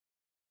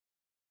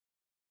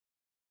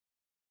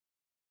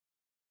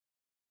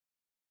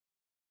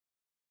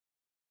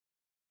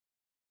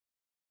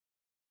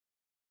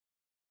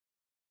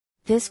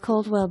This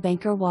Coldwell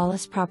Banker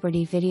Wallace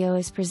property video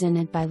is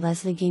presented by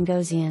Leslie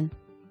Gingosian.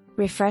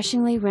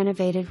 Refreshingly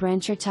renovated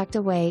rancher tucked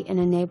away in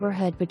a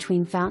neighborhood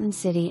between Fountain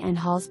City and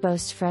Halls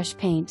boasts fresh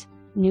paint,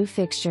 new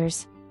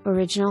fixtures,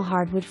 original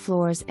hardwood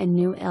floors and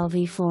new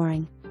LV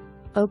flooring.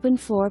 Open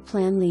floor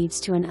plan leads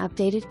to an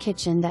updated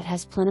kitchen that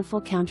has plentiful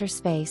counter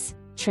space,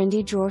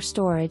 trendy drawer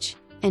storage,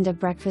 and a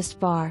breakfast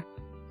bar.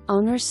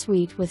 Owner's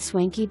suite with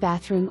swanky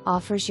bathroom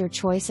offers your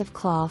choice of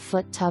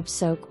claw-foot tub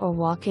soak or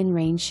walk-in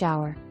rain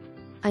shower.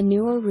 A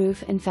newer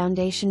roof and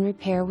foundation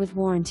repair with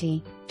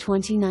warranty,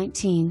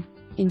 2019,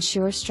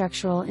 ensures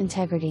structural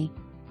integrity.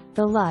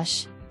 The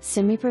lush,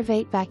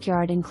 semi-private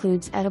backyard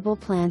includes edible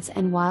plants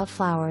and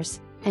wildflowers,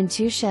 and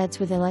 2 sheds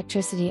with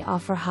electricity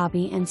offer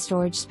hobby and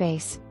storage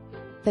space.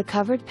 The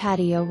covered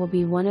patio will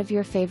be one of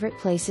your favorite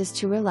places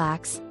to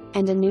relax,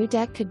 and a new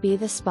deck could be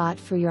the spot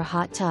for your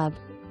hot tub.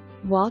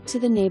 Walk to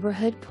the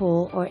neighborhood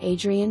pool or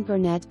Adrian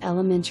Burnett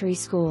Elementary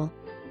School.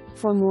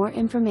 For more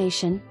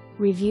information,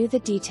 review the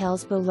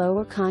details below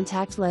or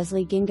contact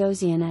Leslie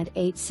Gingosian at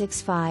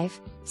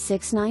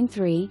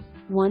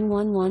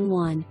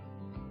 865-693-1111.